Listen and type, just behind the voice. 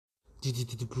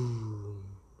Boom.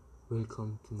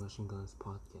 Welcome to Machine Guns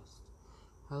Podcast.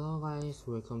 Hello guys,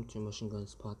 welcome to Machine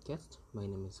Guns Podcast. My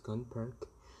name is Gun Perk.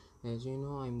 As you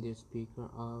know, I'm the speaker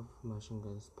of Machine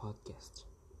Guns Podcast.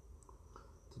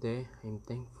 Today, I'm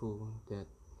thankful that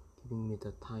giving me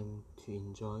the time to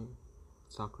enjoy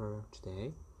soccer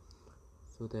today,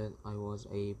 so that I was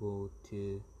able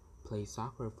to play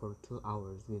soccer for 2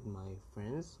 hours with my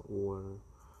friends or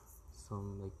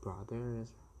some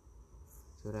brothers,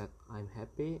 so that I'm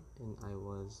happy and I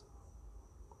was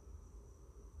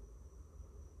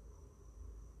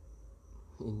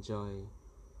enjoy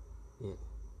it.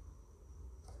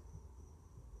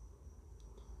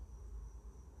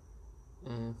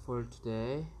 And for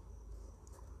today,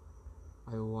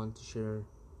 I want to share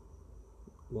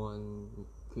one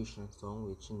Christian song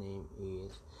which name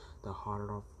is The Heart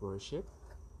of Worship,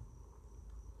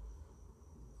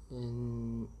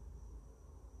 and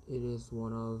it is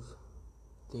one of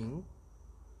thing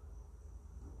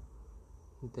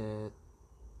that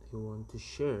I want to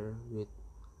share with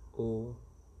all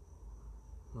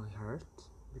my heart,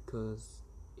 because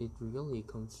it really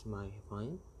comes to my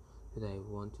mind that I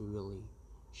want to really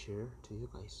share to you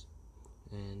guys.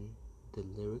 And the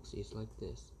lyrics is like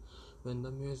this: when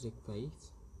the music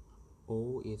fades,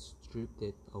 all is stripped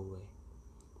away,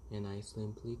 and I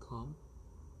simply come,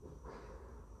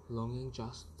 longing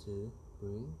just to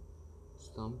bring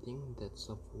something that's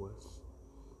of worth,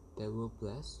 that will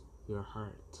bless your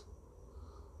heart.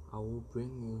 I will bring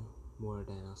you more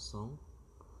than a song,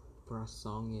 for a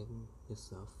song in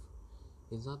itself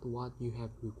is not what you have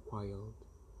required.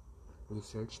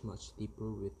 Research much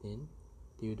deeper within,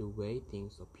 through the way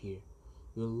things appear.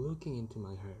 You're looking into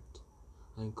my heart.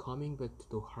 I'm coming back to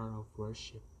the heart of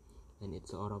worship, and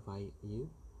it's all about you.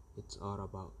 It's all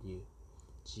about you,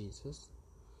 Jesus.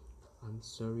 I'm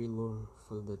sorry, Lord,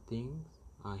 for the things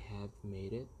I have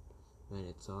made it. When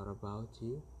it's all about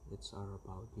you, it's all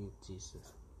about you,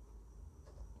 Jesus.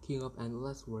 King of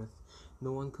endless worth,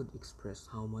 no one could express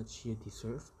how much you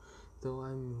deserve. Though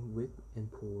I'm weak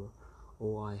and poor,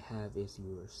 all I have is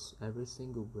yours. Every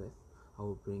single breath, I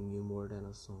will bring you more than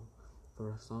a song.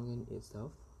 For a song in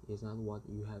itself is not what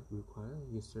you have required.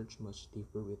 You search much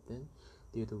deeper within,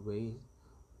 through the way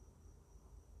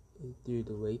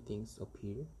things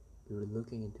appear. You're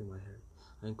looking into my heart.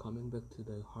 I'm coming back to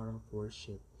the heart of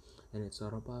worship, and it's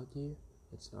all about you.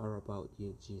 It's all about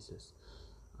you, Jesus.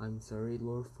 I'm sorry,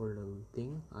 Lord, for the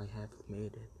thing I have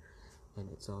made it, and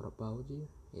it's all about you.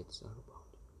 It's all about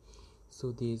you.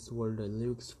 So these were the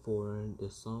lyrics for the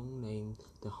song named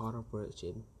The Heart of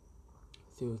Worship.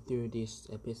 Through this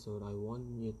episode, I want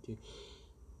you to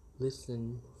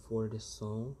listen for the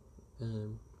song,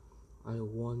 and I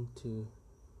want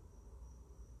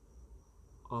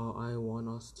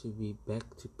us to be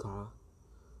back to God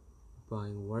by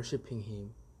worshiping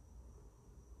Him,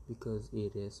 because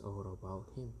it is all about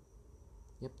Him.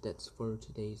 Yep, that's for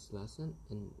today's lesson,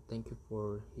 and thank you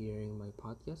for hearing my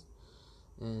podcast,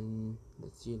 and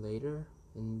let's see you later,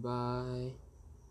 and bye.